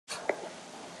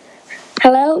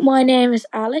Hello, my name is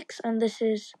Alex, and this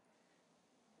is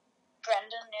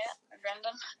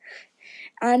Brendan.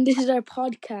 and this is our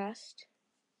podcast.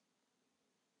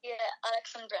 Yeah,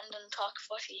 Alex and Brendan talk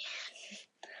footy.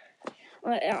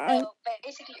 I- So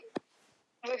basically,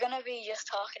 we're gonna be just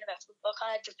talking about football,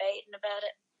 kind of debating about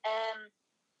it.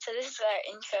 So this is our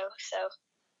intro. So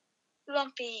we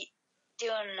won't be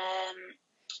doing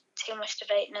too much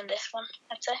debating in this one,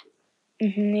 I'd say.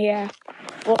 Yeah.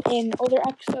 Well, in other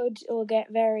episodes, it will get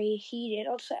very heated.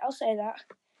 I'll say that.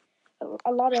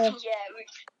 A lot of Yeah,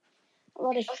 a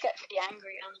lot we of both get pretty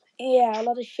angry on it. yeah, a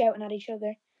lot of shouting at each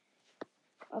other.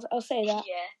 I'll say that.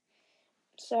 Yeah.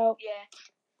 So Yeah.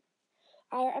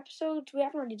 our episodes, we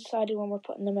haven't really decided when we're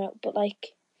putting them out, but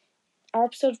like our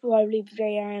episodes will probably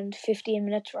be around 15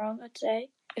 minutes long. I'd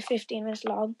say 15 minutes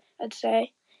long. I'd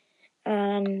say,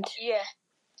 and Yeah.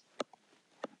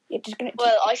 it's just gonna.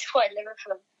 Well, I support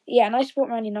Liverpool. Yeah, and I support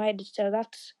Man United, so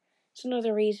that's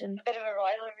another reason. A bit of a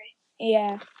rivalry.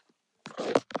 Yeah.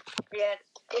 Yeah,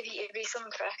 it'd be some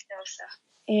crack though. So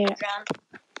Yeah. grand.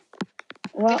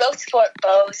 Well, We both support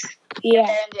Bows. yeah.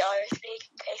 They're in the Irish League,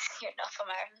 in case you're not from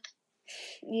Ireland.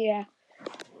 Yeah.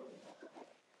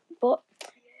 But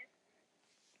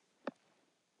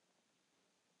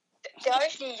the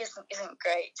Irish League isn't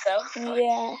great, so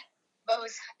yeah.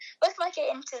 both might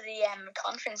get into the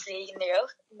Conference League in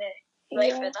the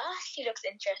right for that. Actually looks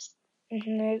interesting.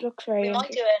 It looks very We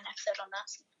might do an episode on that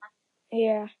sometime.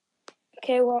 Yeah.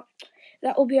 Okay, well,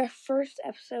 that will be our first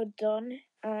episode done,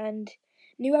 and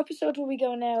new episodes will be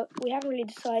going out. We haven't really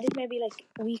decided, maybe like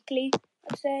weekly,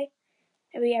 I'd say.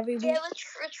 Maybe every week. Yeah,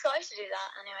 we'll try to do that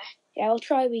anyway. Yeah, we'll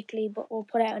try weekly, but we'll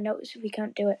put out a notice if we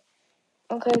can't do it.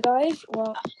 Okay, guys,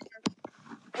 well...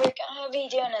 We're going to be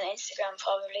doing an Instagram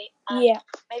probably. And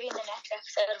maybe in the next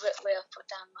episode we'll put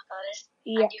down what that is.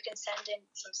 Yeah. And you can send in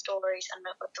some stories and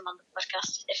we'll put them on the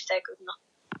podcast if they're good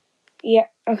enough. Yeah,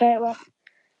 okay, well,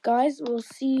 guys, we'll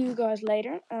see you guys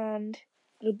later, and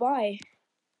goodbye.